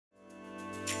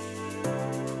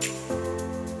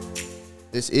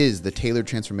This is the Tailored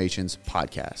Transformations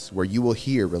podcast, where you will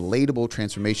hear relatable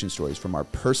transformation stories from our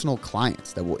personal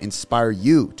clients that will inspire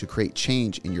you to create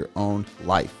change in your own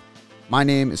life. My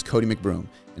name is Cody McBroom,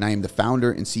 and I am the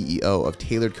founder and CEO of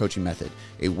Tailored Coaching Method,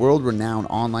 a world-renowned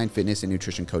online fitness and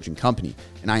nutrition coaching company.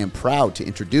 And I am proud to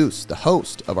introduce the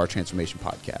host of our transformation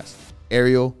podcast,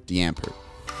 Ariel D'Amper.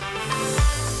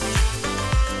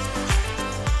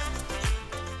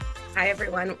 Hi,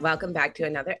 everyone. Welcome back to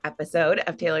another episode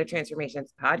of Tailored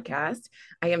Transformations podcast.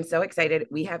 I am so excited.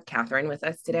 We have Katharyn with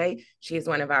us today. She's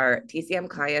one of our TCM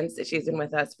clients. She's been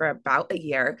with us for about a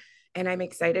year, and I'm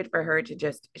excited for her to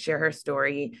just share her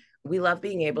story. We love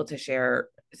being able to share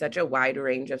such a wide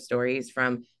range of stories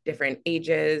from different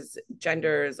ages,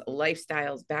 genders,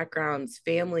 lifestyles, backgrounds,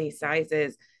 family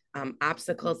sizes,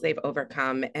 obstacles they've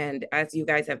overcome. And as you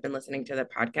guys have been listening to the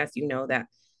podcast, you know that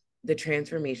the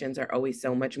transformations are always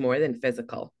so much more than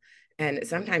physical. And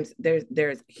sometimes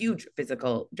there's huge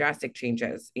physical drastic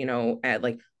changes, at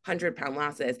like 100-pound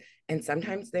losses. And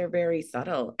sometimes they're very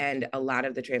subtle. And a lot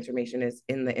of the transformation is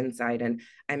in the inside. And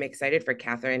I'm excited for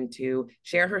Katharyn to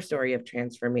share her story of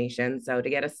transformation. So to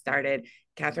get us started,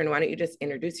 Katharyn, why don't you just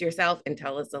introduce yourself and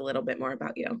tell us a little bit more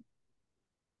about you?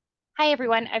 Hi,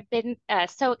 everyone. I've been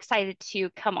so excited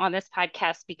to come on this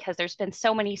podcast because there's been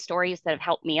so many stories that have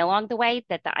helped me along the way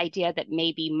that the idea that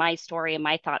maybe my story and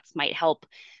my thoughts might help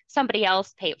somebody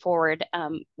else pay it forward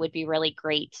would be really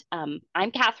great. I'm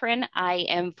Katharyn. I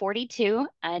am 42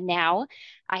 now.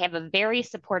 I have a very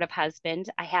supportive husband.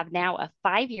 I have now a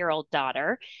 5-year-old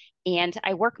daughter, and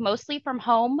I work mostly from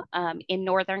home in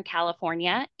Northern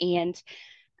California. And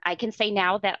I can say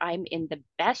now that I'm in the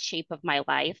best shape of my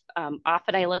life.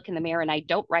 Often I look in the mirror and I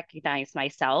don't recognize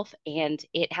myself. And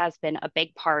it has been a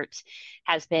big part,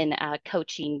 has been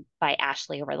coaching by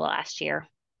Ashley over the last year.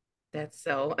 That's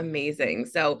so amazing.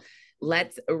 So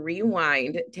let's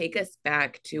rewind, take us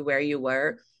back to where you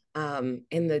were in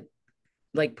the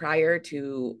prior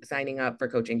to signing up for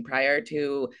coaching, prior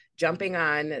to jumping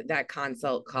on that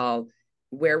consult call.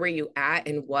 Where were you at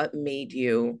and what made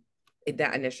you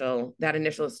that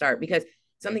initial start? Because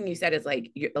something you said is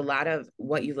a lot of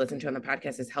what you've listened to on the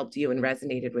podcast has helped you and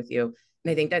resonated with you.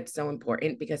 And I think that's so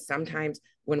important because sometimes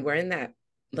when we're in that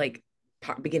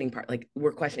beginning part,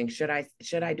 we're questioning, should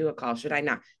I do a call? Should I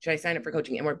not? Should I sign up for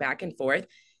coaching? And we're back and forth.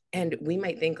 And we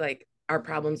might think our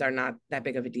problems are not that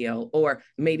big of a deal, or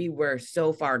maybe we're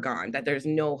so far gone that there's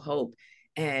no hope.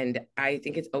 And I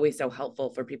think it's always so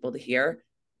helpful for people to hear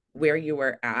where you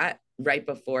were at right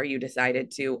before you decided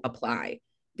to apply,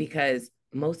 because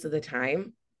most of the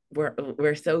time we're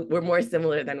more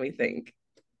similar than we think.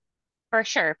 For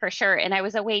sure, for sure. And I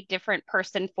was a way different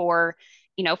person for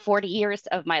 40 years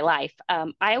of my life.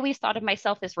 I always thought of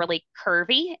myself as really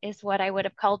curvy, is what I would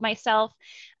have called myself.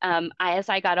 As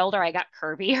I got older, I got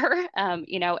curvier,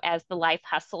 as the life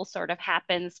hustle sort of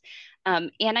happens.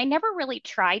 And I never really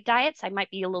tried diets. I might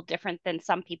be a little different than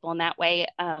some people in that way.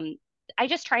 I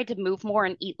just tried to move more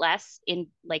and eat less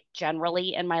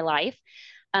generally in my life.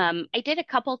 I did a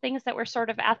couple things that were sort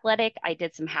of athletic. I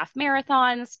did some half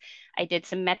marathons. I did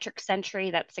some metric century,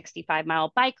 that's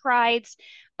 65-mile bike rides.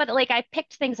 But I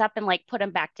picked things up and put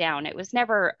them back down. It was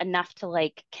never enough to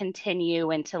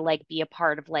continue and to be a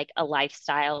part of a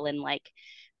lifestyle and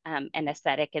an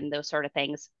aesthetic and those sort of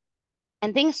things.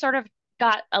 And things sort of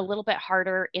got a little bit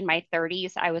harder in my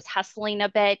 30s. I was hustling a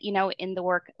bit, in the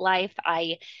work life.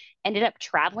 I ended up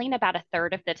traveling about a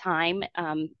third of the time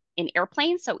in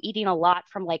airplanes. So eating a lot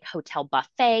from hotel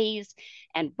buffets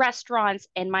and restaurants.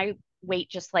 And my weight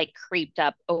just creeped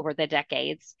up over the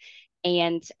decades.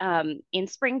 And in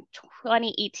spring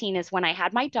 2018 is when I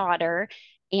had my daughter,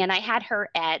 and I had her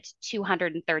at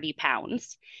 230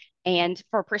 pounds. And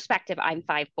for perspective, I'm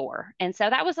 5'4". And so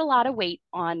that was a lot of weight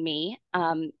on me.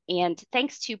 And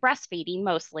thanks to breastfeeding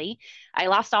mostly, I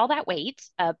lost all that weight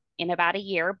in about a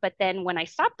year. But then when I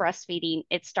stopped breastfeeding,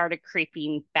 it started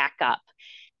creeping back up.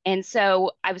 And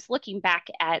so I was looking back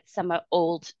at some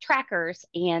old trackers,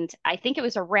 and I think it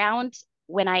was around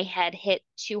when I had hit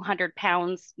 200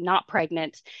 pounds, not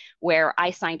pregnant, where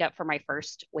I signed up for my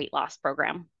first weight loss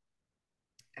program.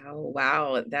 Oh,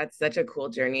 wow. That's such a cool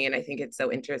journey. And I think it's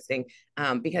so interesting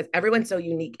because everyone's so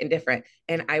unique and different.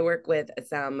 And I work with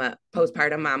some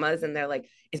postpartum mamas, and they're like,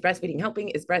 is breastfeeding helping?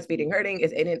 Is breastfeeding hurting?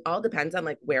 And it all depends on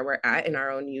where we're at in our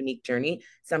own unique journey.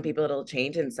 Some people it'll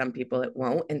change and some people it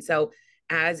won't. And so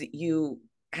as you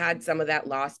had some of that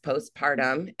loss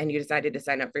postpartum and you decided to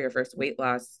sign up for your first weight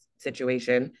loss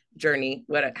journey,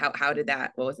 how did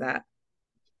that, what was that?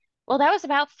 Well, that was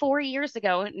about 4 years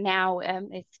ago now.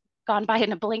 It's gone by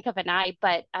in a blink of an eye,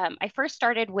 but I first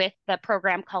started with the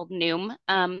program called Noom,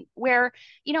 where,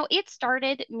 it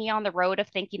started me on the road of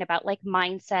thinking about like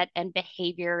mindset and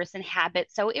behaviors and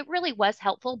habits. So it really was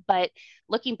helpful. But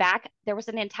looking back, there was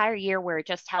an entire year where it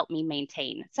just helped me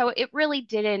maintain. So it really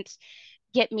didn't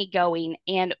get me going.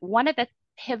 And one of the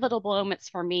pivotal moments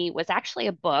for me was actually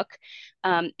a book.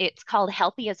 It's called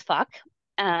Healthy as Fuck,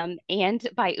 and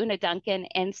by Una Duncan.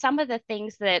 And some of the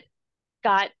things that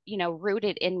got,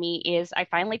 rooted in me is I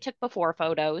finally took before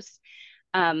photos.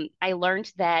 I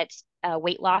learned that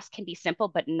weight loss can be simple,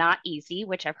 but not easy,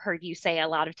 which I've heard you say a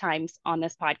lot of times on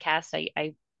this podcast.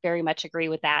 I very much agree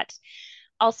with that.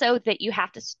 Also, that you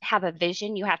have to have a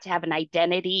vision, you have to have an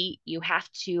identity, you have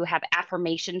to have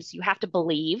affirmations, you have to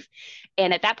believe.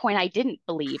 And at that point, I didn't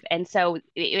believe. And so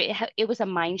it was a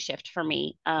mind shift for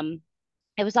me.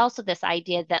 It was also this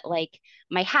idea that like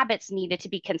my habits needed to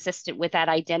be consistent with that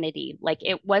identity. Like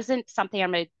it wasn't something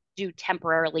I'm going to do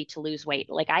temporarily to lose weight.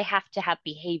 Like I have to have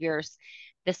behaviors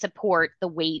that support the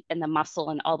weight and the muscle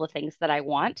and all the things that I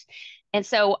want. And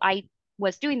so I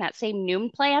was doing that same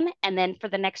Noom plan. And then for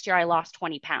the next year, I lost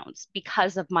 20 pounds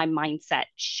because of my mindset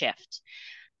shift.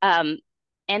 Um,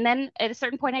 and then at a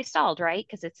certain point, I stalled, right?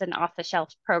 Because it's an off the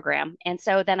shelf program. And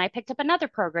so then I picked up another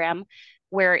program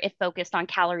where it focused on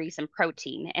calories and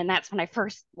protein. And that's when I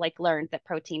first like learned that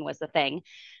protein was the thing.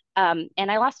 And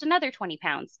I lost another 20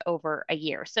 pounds over a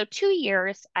year. So 2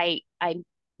 years, I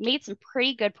made some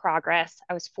pretty good progress.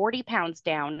 I was 40 pounds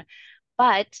down,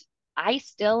 but I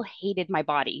still hated my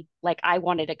body. Like I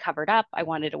wanted it covered up. I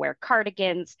wanted to wear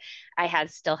cardigans. I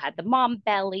had still had the mom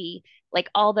belly, like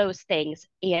all those things.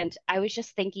 And I was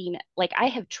just thinking, like, I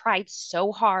have tried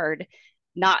so hard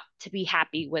not to be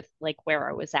happy with like where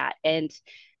I was at. And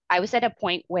I was at a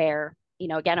point where,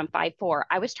 again, I'm 5'4".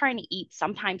 I was trying to eat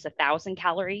sometimes 1,000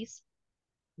 calories,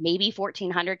 maybe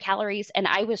 1,400 calories. And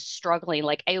I was struggling.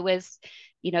 Like I was,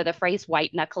 the phrase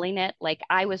white knuckling it. Like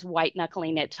I was white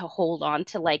knuckling it to hold on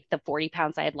to like the 40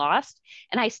 pounds I had lost.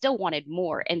 And I still wanted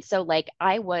more. And so like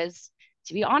I was,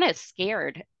 to be honest,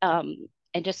 scared, and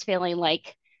just feeling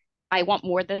like I want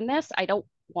more than this. I don't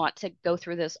want to go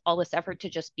through all this effort to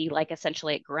just be like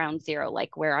essentially at ground zero,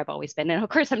 like where I've always been. And of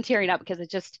course I'm tearing up because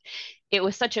it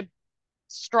was such a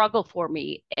struggle for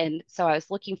me. And so I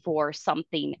was looking for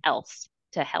something else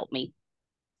to help me.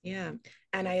 Yeah.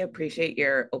 And I appreciate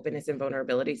your openness and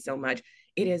vulnerability so much.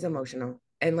 It is emotional.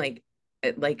 And like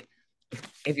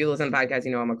if you listen to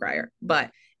podcasts, I'm a crier,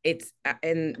 but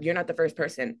and you're not the first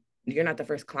person. You're not the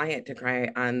first client to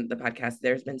cry on the podcast.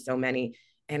 There's been so many.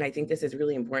 And I think this is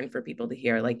really important for people to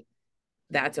hear. Like,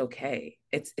 that's okay.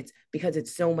 It's because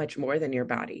it's so much more than your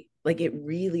body. Like it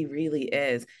really, really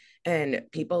is. And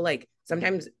people like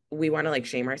sometimes we want to like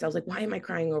shame ourselves. Like, why am I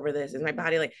crying over this? Is my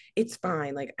body like it's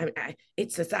fine? Like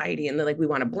it's society, and then like we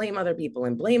want to blame other people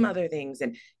and blame other things,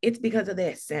 and it's because of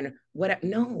this and what?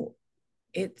 No,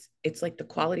 it's like the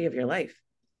quality of your life.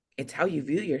 It's how you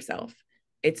view yourself.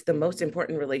 It's the most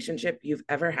important relationship you've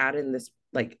ever had in this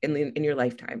like in your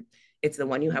lifetime. It's the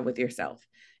one you have with yourself,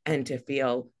 and to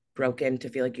feel broken, to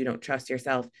feel like you don't trust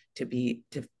yourself, to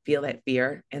feel that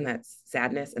fear and that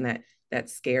sadness and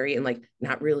that's scary and like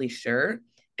not really sure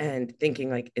and thinking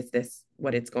like, is this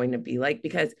what it's going to be like?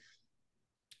 Because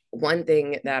one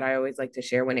thing that I always like to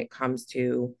share when it comes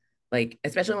to like,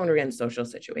 especially when we're in social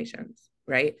situations,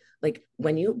 right? Like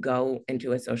when you go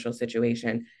into a social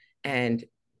situation and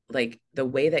like the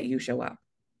way that you show up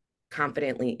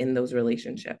confidently in those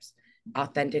relationships,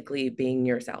 authentically being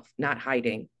yourself, not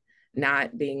hiding,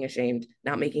 not being ashamed,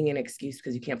 not making an excuse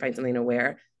because you can't find something to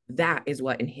wear, that is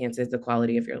what enhances the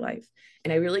quality of your life.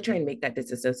 And I really try and make that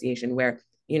disassociation where,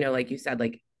 like you said,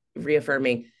 like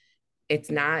reaffirming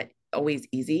it's not always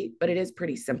easy, but it is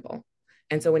pretty simple.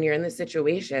 And so when you're in the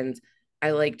situations,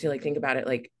 I like to like think about it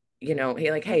like,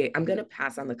 hey, I'm gonna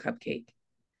pass on the cupcake.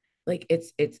 Like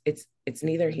it's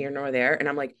neither here nor there. And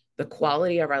I'm like, the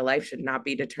quality of our life should not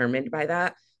be determined by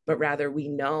that, but rather we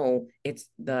know it's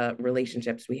the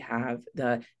relationships we have,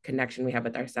 the connection we have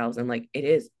with ourselves. And like it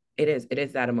is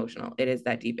that emotional. It is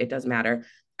that deep. It does matter.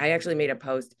 I actually made a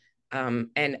post.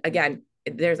 And again,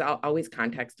 there's always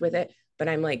context with it, but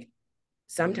I'm like,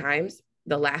 sometimes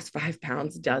the last 5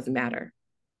 pounds does matter,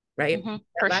 right? Mm-hmm,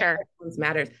 for sure.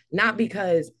 Matters, not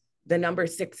because the number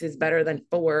 6 is better than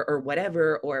 4 or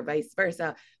whatever, or vice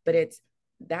versa, but it's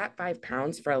that 5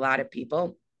 pounds for a lot of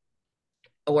people,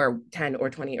 or 10 or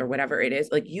 20 or whatever it is.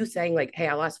 Like you saying like, hey,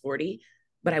 I lost 40,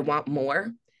 but I want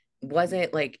more,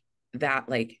 wasn't like that,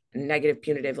 like negative,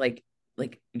 punitive, like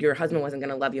your husband wasn't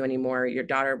going to love you anymore. Your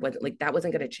daughter wasn't like, that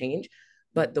wasn't going to change.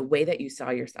 But the way that you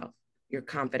saw yourself, your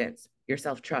confidence, your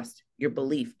self-trust, your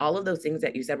belief, all of those things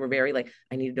that you said were very like,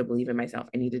 I needed to believe in myself.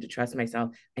 I needed to trust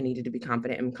myself. I needed to be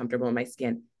confident and comfortable in my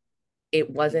skin. It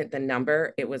wasn't the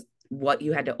number. It was what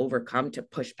you had to overcome to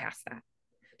push past that,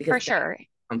 because For that's sure.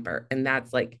 comfort. And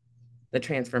that's like the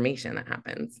transformation that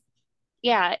happens.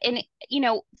 Yeah. And,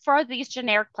 for these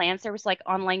generic plans, there was like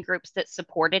online groups that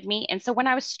supported me. And so when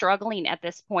I was struggling at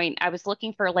this point, I was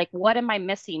looking for like, what am I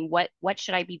missing? What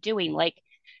should I be doing? Like,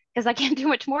 because I can't do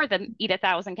much more than eat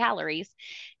 1,000 calories.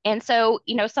 And so,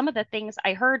 some of the things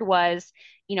I heard was,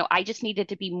 I just needed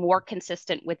to be more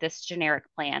consistent with this generic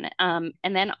plan. And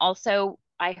then also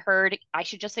I heard I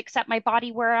should just accept my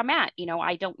body where I'm at.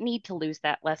 I don't need to lose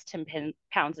that less 10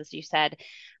 pounds, as you said.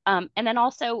 And then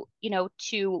also,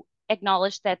 to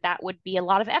acknowledge that that would be a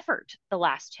lot of effort, the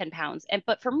last 10 pounds.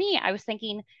 But for me, I was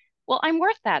thinking, well, I'm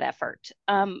worth that effort.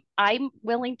 I'm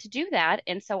willing to do that.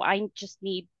 And so I just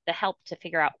need the help to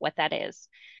figure out what that is.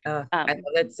 I love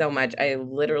it so much. I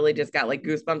literally just got like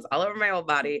goosebumps all over my whole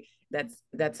body.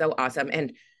 That's so awesome.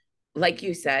 And like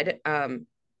you said,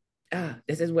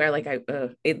 this is where like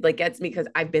it like gets me, because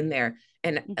I've been there.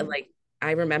 And Mhm. like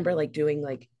I remember like doing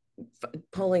like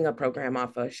pulling a program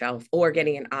off a shelf, or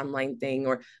getting an online thing,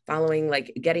 or following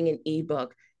like getting an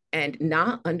ebook, and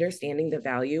not understanding the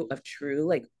value of true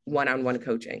like one-on-one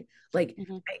coaching. Like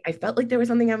Mhm. I felt like there was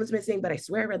something I was missing, but I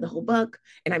swear I read the whole book.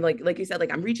 And I'm like you said,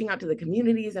 like I'm reaching out to the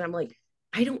communities, and I'm like,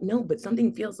 I don't know, but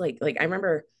something feels like I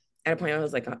remember at a point I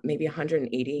was like maybe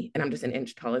 180, and I'm just an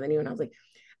inch taller than you. And I was like,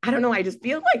 I don't know. I just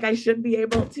feel like I should be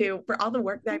able to, for all the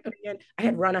work that I put in. I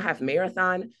had run a half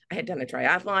marathon. I had done a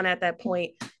triathlon at that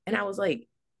point. And I was like,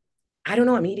 I don't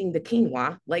know. I'm eating the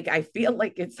quinoa. Like, I feel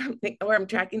like it's something, or I'm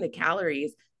tracking the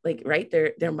calories. Like, right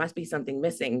there must be something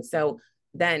missing. So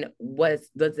then was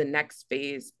the next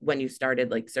phase when you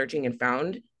started like searching and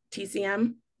found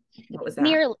TCM? What was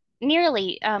that?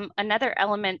 Nearly, another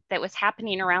element that was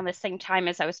happening around the same time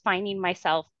as I was finding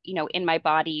myself, in my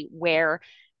body, where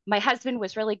my husband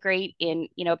was really great in,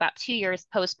 about 2 years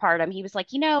postpartum. He was like,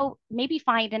 maybe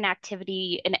find an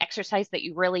activity, an exercise that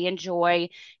you really enjoy,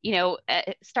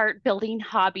 start building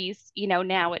hobbies.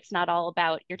 Now it's not all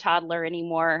about your toddler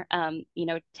anymore,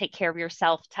 take care of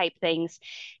yourself type things.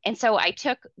 And so I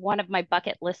took one of my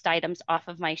bucket list items off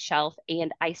of my shelf,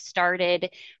 and I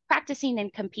started practicing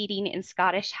and competing in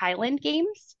Scottish Highland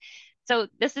games. So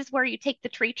this is where you take the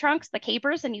tree trunks, the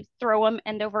capers, and you throw them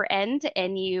end over end,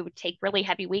 and you take really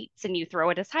heavy weights and you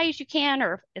throw it as high as you can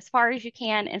or as far as you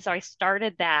can. And so I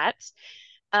started that,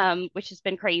 which has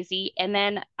been crazy. And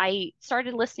then I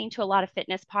started listening to a lot of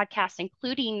fitness podcasts,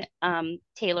 including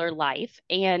Taylor Life.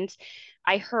 And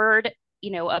I heard,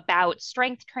 about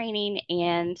strength training,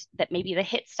 and that maybe the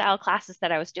HIIT style classes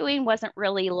that I was doing wasn't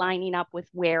really lining up with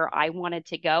where I wanted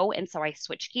to go. And so I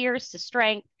switched gears to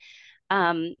strength.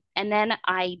 And then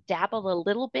I dabbled a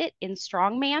little bit in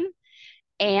strongman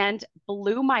and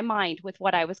blew my mind with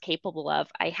what I was capable of.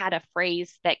 I had a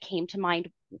phrase that came to mind,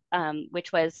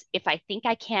 which was, if I think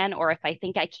I can, or if I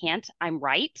think I can't, I'm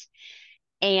right.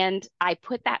 And I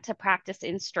put that to practice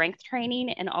in strength training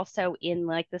and also in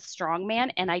like the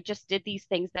strongman. And I just did these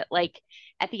things that, like,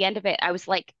 at the end of it, I was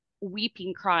like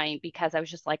weeping, crying, because I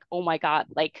was just like, oh my God,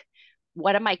 like,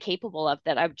 what am I capable of,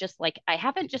 that I've just like, I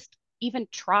haven't just even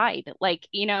tried. Like,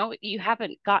 you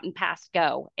haven't gotten past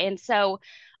go. And so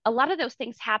a lot of those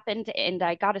things happened. And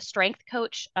I got a strength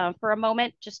coach for a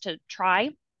moment just to try.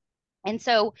 And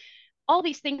so all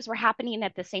these things were happening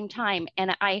at the same time.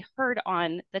 And I heard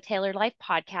on the Taylor Life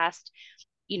podcast,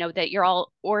 that you're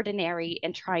all ordinary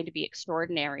and trying to be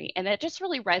extraordinary. And that just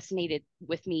really resonated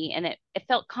with me. And it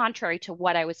felt contrary to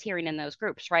what I was hearing in those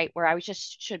groups, right? Where I was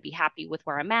just should be happy with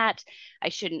where I'm at. I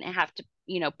shouldn't have to,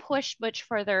 push much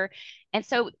further. And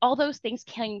so all those things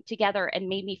came together and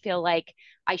made me feel like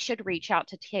I should reach out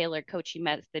to Taylor Coaching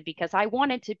Method, because I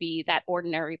wanted to be that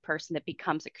ordinary person that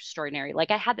becomes extraordinary.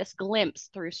 Like, I had this glimpse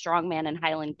through Strongman and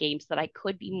Highland Games that I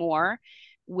could be more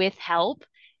with help.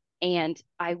 And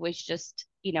I was just,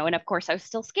 and of course I was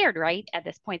still scared, right? At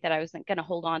this point, that I wasn't going to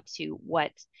hold on to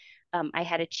what I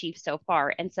had achieved so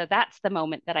far. And so that's the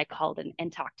moment that I called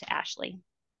and talked to Ashley.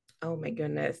 Oh my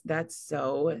goodness, that's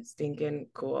so stinking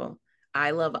cool.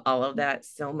 I love all of that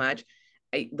so much.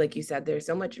 Like you said, there's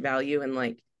so much value in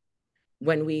like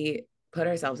when we put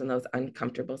ourselves in those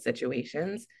uncomfortable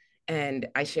situations. And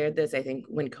I shared this, I think,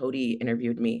 when Cody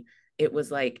interviewed me. It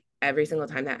was like every single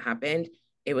time that happened,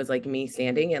 it was like me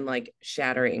standing and like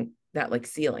shattering that like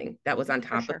ceiling that was on For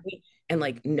top of sure. me, and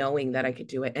like knowing that I could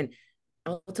do it. And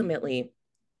ultimately,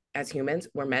 as humans,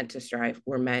 we're meant to strive.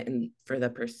 We're meant for the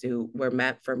pursuit. We're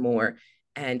meant for more.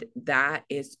 And that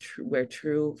is where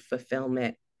true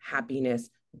fulfillment, happiness,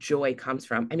 joy comes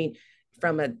from. I mean,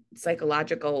 from a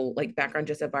psychological like background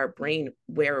just of our brain,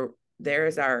 where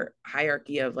there's our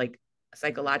hierarchy of like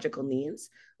psychological needs.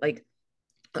 Like,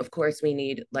 of course, we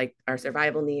need like our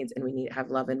survival needs, and we need to have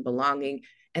love and belonging.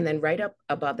 And then right up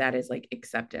above that is like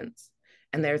acceptance.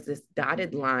 And there's this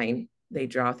dotted line they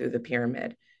draw through the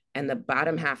pyramid, and the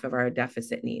bottom half of our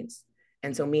deficit needs.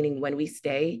 And so, meaning when we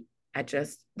stay at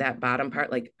just that bottom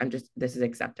part, like, this is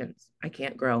acceptance. I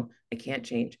can't grow. I can't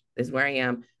change. This is where I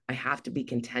am. I have to be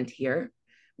content here.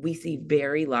 We see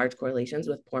very large correlations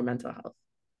with poor mental health.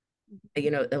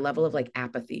 A level of like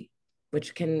apathy,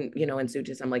 which can, ensue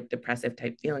to some like depressive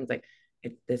type feelings, like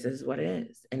this is what it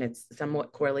is. And it's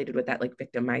somewhat correlated with that like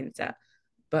victim mindset.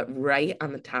 But right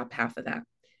on the top half of that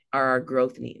are our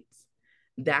growth needs.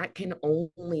 That can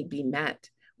only be met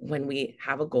when we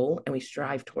have a goal and we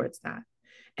strive towards that.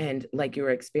 And like you were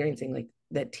experiencing, like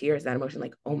that tears, that emotion,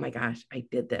 like, oh my gosh, I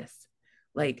did this.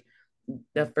 Like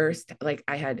the first, like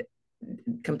I had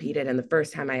competed, and the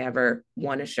first time I ever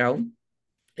won a show,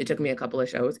 it took me a couple of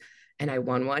shows and I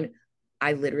won one.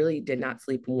 I literally did not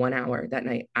sleep 1 hour that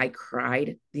night. I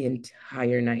cried the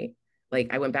entire night.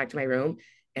 Like I went back to my room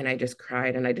and I just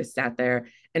cried, and I just sat there,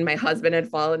 and my husband had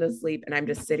fallen asleep, and I'm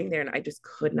just sitting there and I just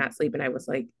could not sleep. And I was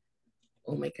like,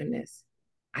 oh my goodness,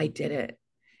 I did it.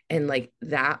 And like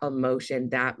that emotion,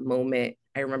 that moment,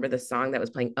 I remember the song that was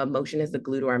playing, Emotion is the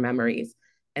glue to our memories.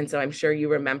 And so I'm sure you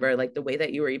remember like the way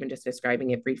that you were even just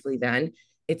describing it briefly then.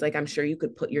 It's like I'm sure you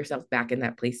could put yourself back in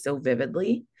that place so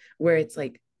vividly, where it's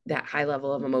like that high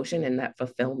level of emotion and that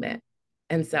fulfillment.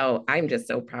 And so I'm just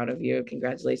so proud of you.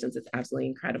 Congratulations. It's absolutely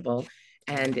incredible.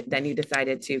 And then you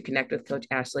decided to connect with Coach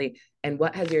Ashley. And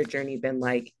what has your journey been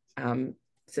like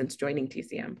since joining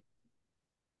TCM?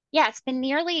 Yeah, it's been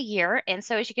nearly a year. And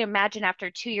so, as you can imagine, after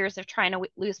 2 years of trying to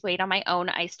lose weight on my own,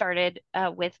 I started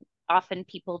with often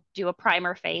people do a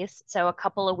primer phase. So, a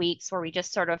couple of weeks where we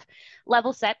just sort of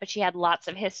level set. But she had lots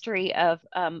of history of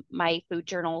my food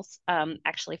journals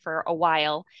actually for a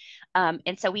while.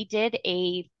 And so, we did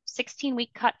a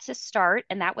 16-week cut to start,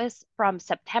 and that was from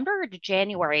September to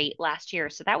January last year.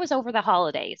 So, that was over the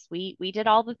holidays. We did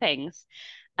all the things.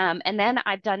 And then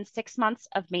I've done 6 months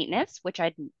of maintenance, which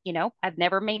I've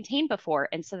never maintained before.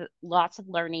 And so lots of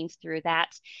learnings through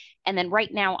that. And then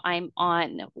right now I'm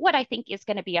on what I think is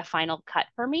going to be a final cut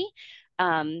for me.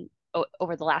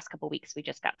 Over the last couple of weeks, we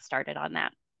just got started on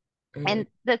that. Mm. And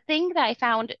the thing that I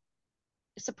found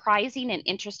surprising and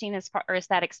interesting as far as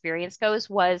that experience goes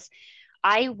was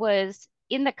I was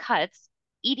in the cuts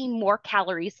eating more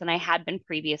calories than I had been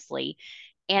previously.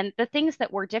 And the things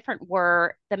that were different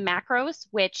were the macros,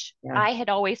 which Yeah. I had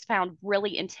always found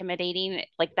really intimidating,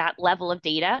 like that level of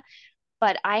data.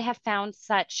 But I have found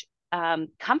such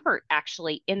comfort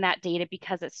actually in that data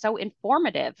because it's so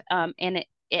informative, and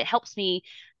it helps me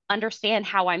understand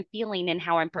how I'm feeling and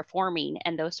how I'm performing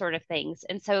and those sort of things.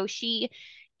 And so she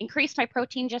increased my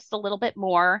protein just a little bit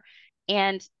more.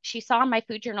 And she saw in my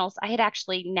food journals, I had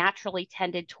actually naturally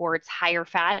tended towards higher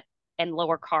fat and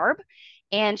lower carb.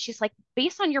 And she's like,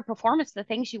 based on your performance, the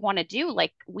things you want to do,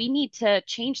 like we need to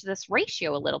change this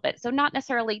ratio a little bit. So not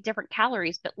necessarily different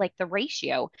calories, but like the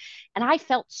ratio. And I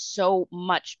felt so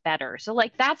much better. So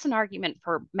like that's an argument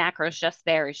for macros just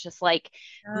there. It's just like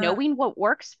knowing what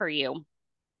works for you.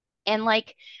 And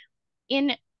like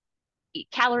in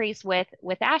calories with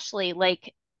Ashley,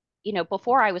 like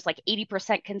before I was like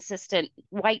 80% consistent,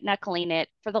 white knuckling it.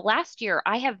 For the last year,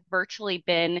 I have virtually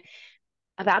been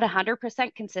about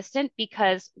 100% consistent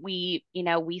because we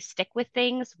stick with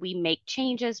things, we make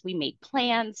changes, we make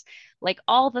plans, like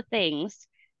all the things.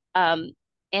 Um,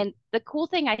 and the cool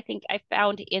thing I think I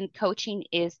found in coaching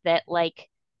is that like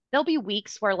there'll be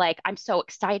weeks where like I'm so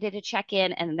excited to check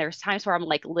in, and there's times where I'm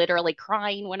like literally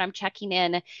crying when I'm checking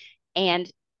in.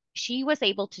 And she was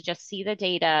able to just see the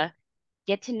data,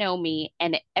 get to know me,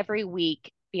 and every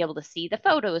week be able to see the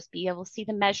photos, be able to see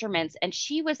the measurements. And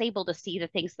she was able to see the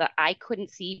things that I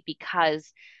couldn't see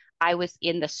because I was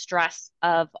in the stress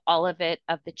of all of it,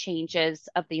 of the changes,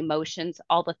 of the emotions,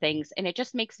 all the things. And it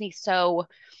just makes me so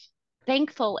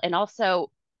thankful and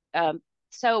also um,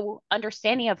 so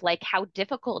understanding of like how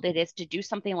difficult it is to do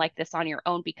something like this on your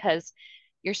own because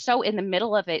you're so in the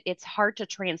middle of it. It's hard to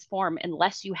transform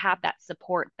unless you have that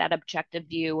support, that objective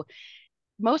view.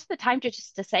 Most of the time,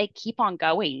 just to say, keep on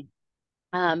going.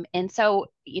 And so,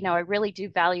 I really do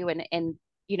value and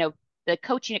the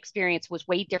coaching experience was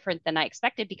way different than I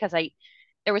expected because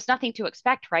there was nothing to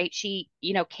expect, right? She,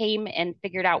 came and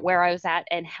figured out where I was at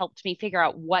and helped me figure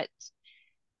out what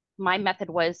my method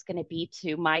was going to be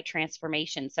to my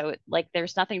transformation. So like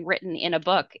there's nothing written in a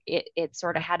book. It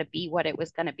sort of had to be what it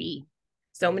was going to be.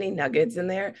 So many nuggets in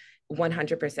there.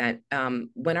 100%.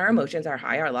 When our emotions are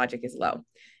high, our logic is low.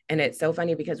 And it's so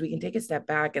funny because we can take a step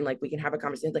back and like we can have a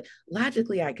conversation like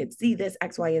logically I could see this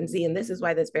X, Y, and Z, and this is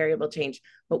why this variable changed.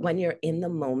 But when you're in the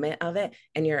moment of it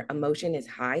and your emotion is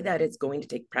high, that is going to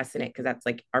take precedent because that's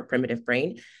like our primitive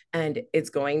brain. And it's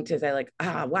going to say, like,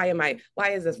 why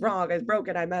is this wrong? It's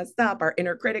broken, I messed up. Our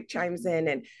inner critic chimes in.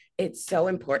 And it's so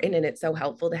important and it's so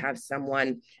helpful to have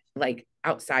someone like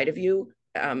outside of you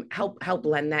help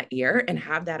lend that ear and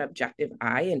have that objective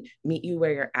eye and meet you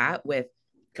where you're at with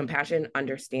compassion,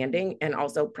 understanding, and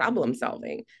also problem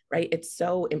solving, right? It's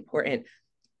so important.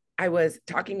 I was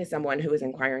talking to someone who was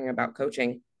inquiring about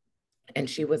coaching, and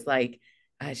she was like,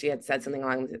 she had said something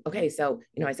along with, okay, so,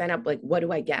 I sign up, like, what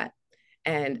do I get?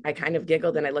 And I kind of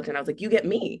giggled and I looked and I was like, you get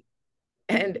me.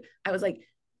 And I was like,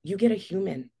 you get a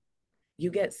human.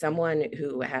 You get someone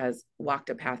who has walked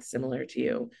a path similar to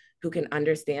you, who can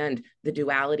understand the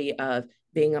duality of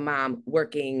being a mom,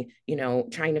 working,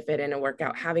 trying to fit in a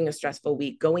workout, having a stressful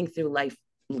week, going through life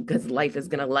because life is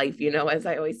going to life, as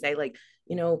I always say, like,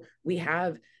 we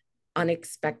have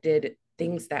unexpected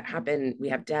things that happen. We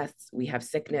have deaths, we have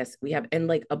sickness, and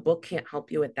like a book can't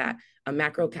help you with that. A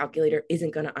macro calculator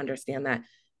isn't going to understand that.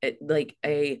 Like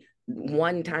a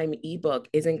one-time ebook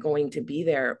isn't going to be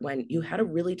there when you had a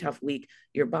really tough week.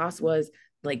 Your boss was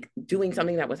like doing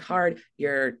something that was hard.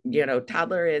 Your,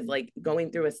 toddler is like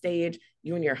going through a stage.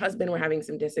 You and your husband were having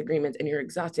some disagreements and you're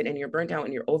exhausted and you're burnt out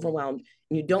and you're overwhelmed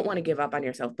and you don't want to give up on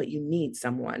yourself, but you need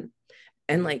someone.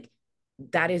 And like,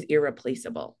 that is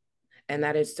irreplaceable. And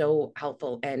that is so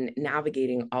helpful in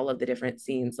navigating all of the different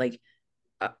scenes like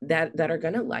that are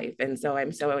gonna life. And so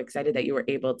I'm so excited that you were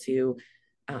able to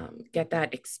get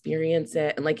that, experience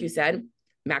it. And like you said,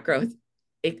 macros,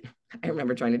 I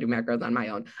remember trying to do macros on my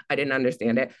own. I didn't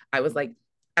understand it. I was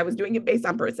doing it based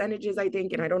on percentages, I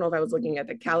think. And I don't know if I was looking at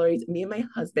the calories. Me and my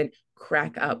husband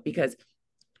crack up because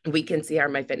we can see our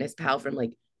MyFitnessPal from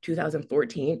like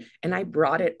 2014. And I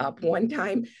brought it up one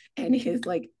time and his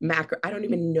like macro, I don't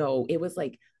even know. It was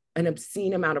like an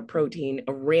obscene amount of protein,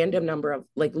 a random number of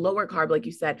like lower carb, like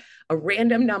you said, a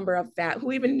random number of fat.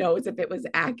 Who even knows if it was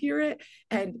accurate?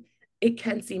 And it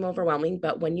can seem overwhelming,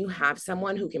 but when you have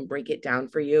someone who can break it down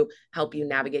for you, help you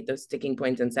navigate those sticking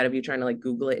points instead of you trying to like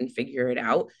Google it and figure it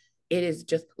out, it is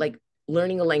just like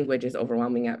learning a language is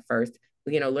overwhelming at first.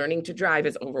 Learning to drive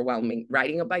is overwhelming.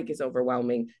 Riding a bike is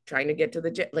overwhelming. Trying to get to the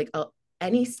gym, like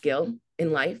any skill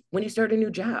in life, when you start a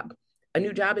new job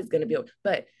is going to be,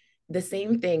 but the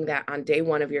same thing that on day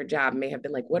one of your job may have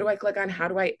been like, what do I click on? How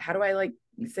do I like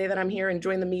say that I'm here and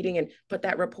join the meeting and put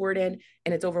that report in?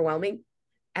 And it's overwhelming.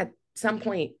 At some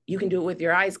point, you can do it with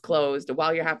your eyes closed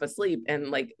while you're half asleep and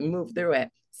like move through it.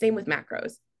 Same with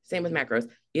macros.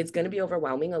 It's going to be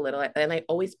overwhelming a little. And I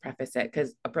always preface it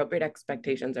because appropriate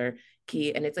expectations are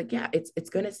key. And it's like, yeah, it's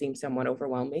going to seem somewhat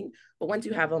overwhelming. But once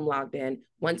you have them logged in,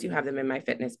 once you have them in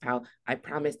MyFitnessPal, I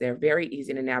promise they're very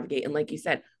easy to navigate. And like you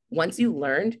said, once you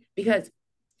learned, because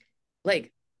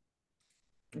like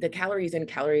the calories in,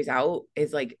 calories out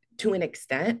is like to an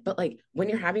extent, but like when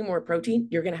you're having more protein,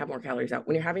 you're going to have more calories out.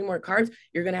 When you're having more carbs,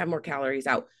 you're going to have more calories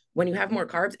out. When you have more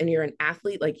carbs and you're an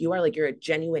athlete, like you are, like you're a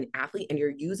genuine athlete and you're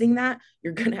using that,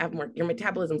 you're going to have more, your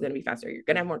metabolism is going to be faster. You're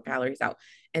going to have more calories out.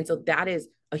 And so that is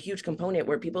a huge component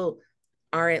where people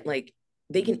aren't like,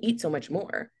 they can eat so much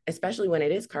more, especially when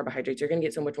it is carbohydrates. You're going to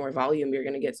get so much more volume. You're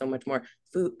going to get so much more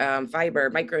food,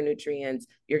 fiber, micronutrients.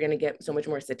 You're going to get so much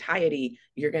more satiety.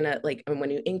 You're going to like, and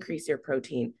when you increase your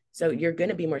protein, so you're going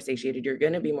to be more satiated. You're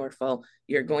going to be more full.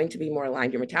 You're going to be more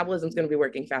aligned. Your metabolism is going to be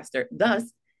working faster. Thus,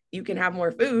 you can have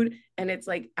more food. And it's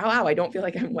like, oh, wow, I don't feel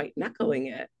like I'm white knuckling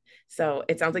it. So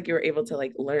it sounds like you were able to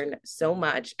like learn so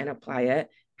much and apply it.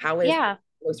 How is Yeah.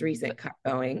 the most recent cut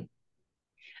going?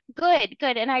 Good,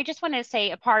 good. And I just want to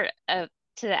say a part of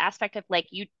to the aspect of like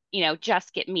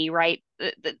just get me right.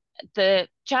 The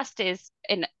just is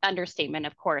an understatement,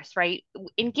 of course, right?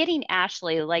 In getting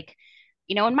Ashley, like,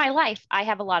 in my life, I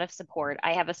have a lot of support.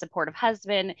 I have a supportive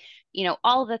husband,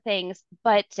 all the things.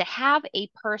 But to have a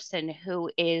person who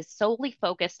is solely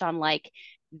focused on like,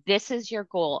 this is your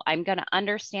goal. I'm going to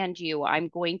understand you. I'm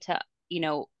going to,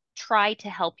 try to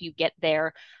help you get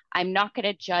there. I'm not going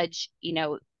to judge,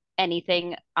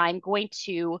 anything. I'm going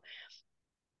to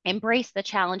embrace the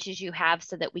challenges you have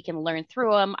so that we can learn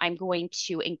through them. I'm going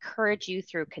to encourage you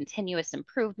through continuous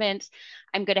improvement.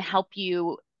 I'm going to help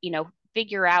you,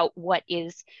 figure out what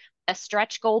is a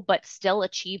stretch goal, but still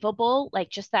achievable, like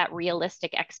just that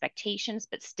realistic expectations,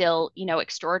 but still,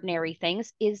 extraordinary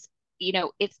things is,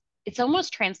 it's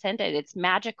almost transcendent. It's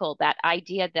magical, that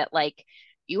idea that like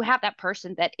you have that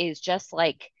person that is just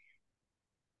like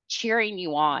cheering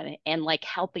you on and like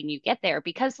helping you get there.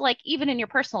 Because like even in your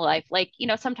personal life, like, you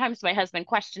know, sometimes my husband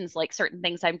questions like certain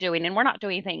things I'm doing, and we're not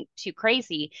doing anything too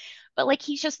crazy, but like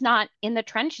he's just not in the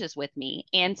trenches with me.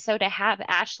 And so to have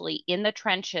Ashley in the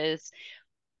trenches,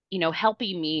 you know,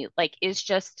 helping me like is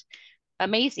just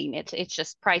amazing. It's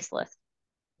just priceless.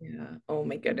 Yeah. Oh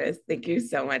my goodness. Thank you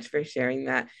so much for sharing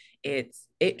that. It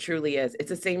truly is. It's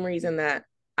the same reason that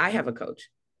I have a coach.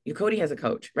 You Cody has a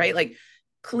coach, right? Like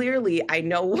clearly I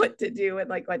know what to do and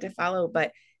like what to follow,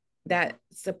 but that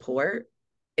support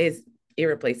is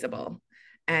irreplaceable.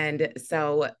 And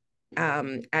so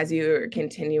as you're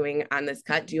continuing on this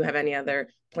cut, do you have any other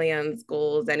plans,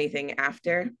 goals, anything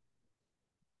after?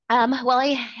 Well,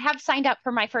 I have signed up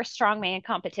for my first strongman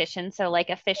competition, so like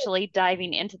officially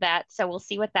diving into that. So we'll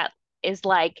see what that is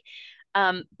like.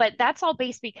 But that's all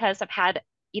based because I've had,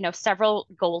 you know, several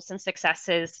goals and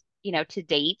successes, you know, to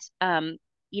date.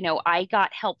 You know, I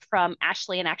got help from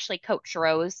Ashley, and actually Coach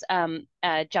Rose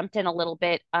jumped in a little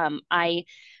bit. I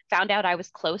found out I was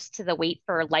close to the weight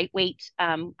for lightweight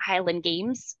Highland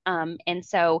Games. And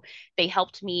so they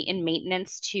helped me in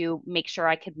maintenance to make sure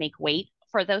I could make weight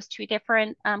for those two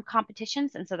different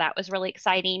competitions. And so that was really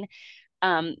exciting.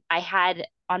 I had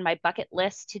on my bucket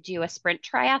list to do a sprint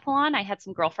triathlon. I had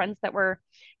some girlfriends that were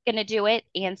going to do it.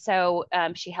 And so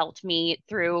she helped me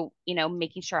through, you know,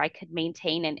 making sure I could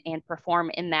maintain and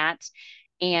perform in that.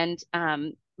 And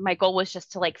my goal was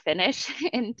just to like finish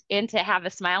and to have a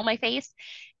smile on my face.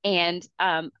 And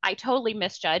I totally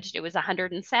misjudged. It was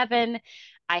 107.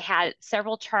 I had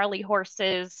several Charlie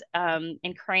horses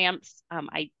and cramps.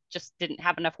 I just didn't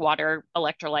have enough water,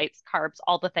 electrolytes, carbs,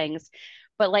 all the things.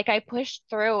 But like I pushed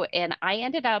through, and I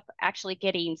ended up actually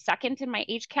getting second in my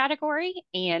age category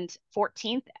and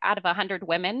 14th out of 100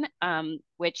 women,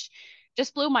 which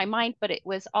just blew my mind. But it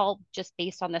was all just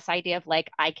based on this idea of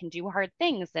like, I can do hard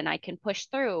things and I can push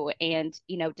through, and,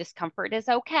 you know, discomfort is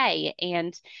okay.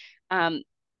 Um,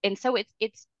 and so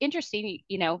it's interesting,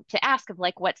 you know, to ask of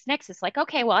like what's next. It's like,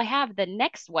 okay, well, I have the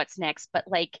next what's next, but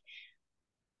like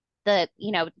the,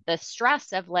 you know, the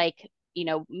stress of like, you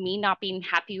know, me not being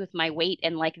happy with my weight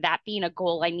and like that being a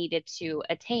goal I needed to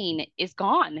attain is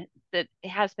gone. That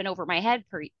has been over my head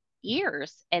for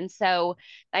years. And so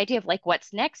the idea of like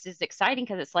what's next is exciting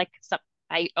because it's like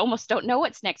I almost don't know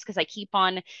what's next because I keep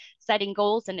on setting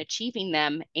goals and achieving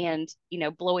them and, you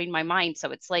know, blowing my mind. So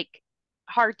it's like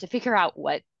hard to figure out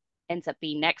what ends up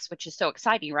being next, which is so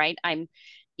exciting, right? I'm,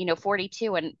 you know,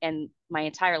 42, and my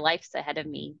entire life's ahead of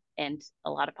me and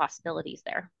a lot of possibilities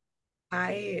there.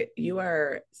 You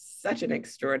are such an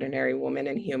extraordinary woman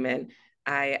and human.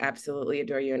 I absolutely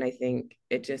adore you. And I think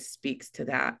it just speaks to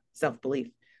that self belief.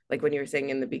 Like when you were saying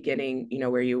in the beginning, you know,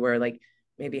 where you were like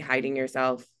maybe hiding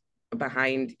yourself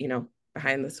behind, you know,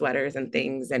 behind the sweaters and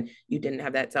things, and you didn't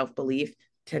have that self belief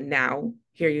to now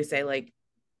hear you say, like,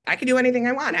 I can do anything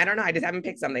I want. I don't know. I just haven't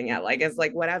picked something yet. Like, it's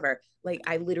like, whatever. Like,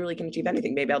 I literally can achieve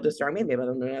anything. Maybe I'll do strongman. Maybe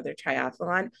I'll do another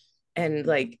triathlon. And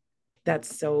like,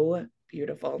 that's so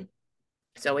beautiful,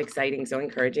 so exciting, so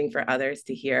encouraging for others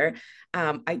to hear.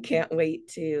 I can't wait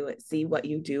to see what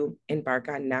you do embark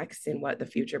on next and what the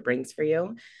future brings for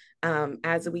you.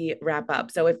 As we wrap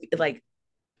up, so if like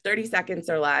 30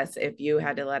 seconds or less, if you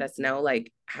had to let us know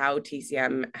like how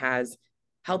TCM has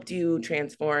helped you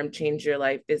transform, change your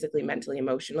life physically, mentally,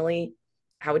 emotionally,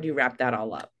 how would you wrap that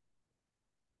all up?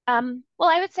 Well,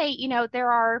 I would say, you know,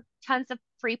 there are tons of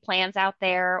free plans out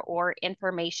there or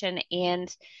information,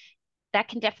 and that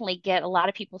can definitely get a lot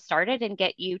of people started and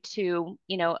get you to,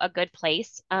 you know, a good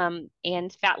place. And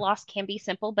fat loss can be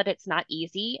simple, but it's not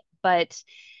easy. But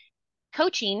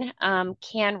coaching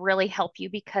can really help you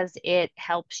because it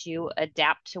helps you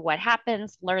adapt to what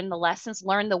happens, learn the lessons,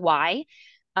 learn the why,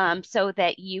 so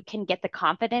that you can get the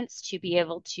confidence to be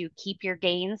able to keep your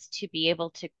gains, to be able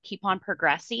to keep on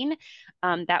progressing.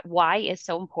 That why is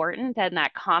so important, and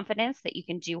that confidence that you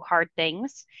can do hard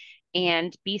things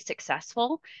and be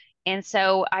successful. And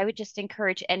so I would just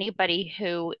encourage anybody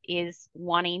who is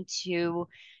wanting to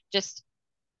just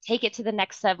take it to the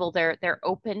next level. They're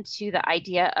open to the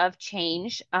idea of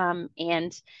change,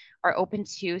 and are open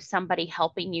to somebody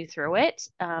helping you through it.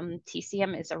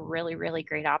 TCM is a really, really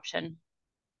great option.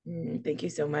 Thank you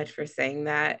so much for saying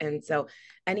that. And so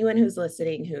anyone who's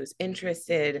listening, who's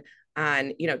interested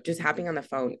on, you know, just hopping on the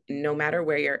phone, no matter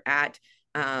where you're at,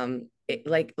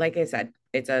 like I said,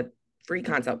 it's a free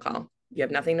consult call. You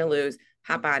have nothing to lose.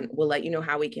 Hop on. We'll let you know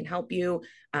how we can help you,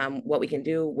 what we can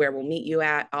do, where we'll meet you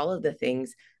at, all of the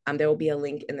things. There will be a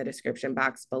link in the description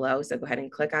box below. So go ahead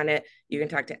and click on it. You can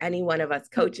talk to any one of us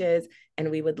coaches,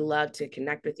 and we would love to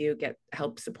connect with you,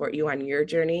 help support you on your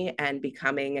journey and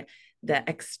becoming the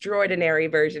extraordinary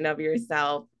version of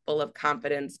yourself, full of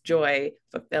confidence, joy,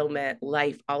 fulfillment,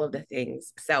 life, all of the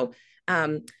things. So,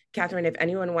 Katharyn, if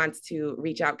anyone wants to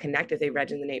reach out, connect, if they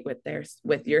resonate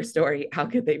with your story, how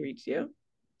could they reach you?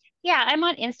 Yeah, I'm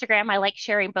on Instagram. I like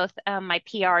sharing both my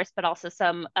PRs, but also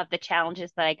some of the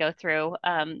challenges that I go through.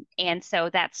 And so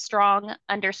that's strong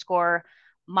underscore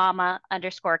mama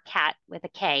underscore cat with a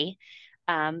K,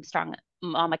 strong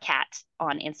mama cat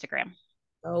on Instagram.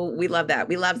 Oh, we love that.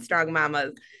 We love strong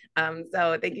mamas.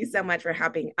 So thank you so much for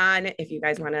hopping on. If you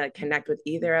guys want to connect with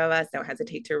either of us, don't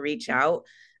hesitate to reach out.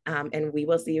 And we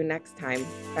will see you next time.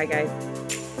 Bye,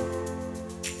 guys.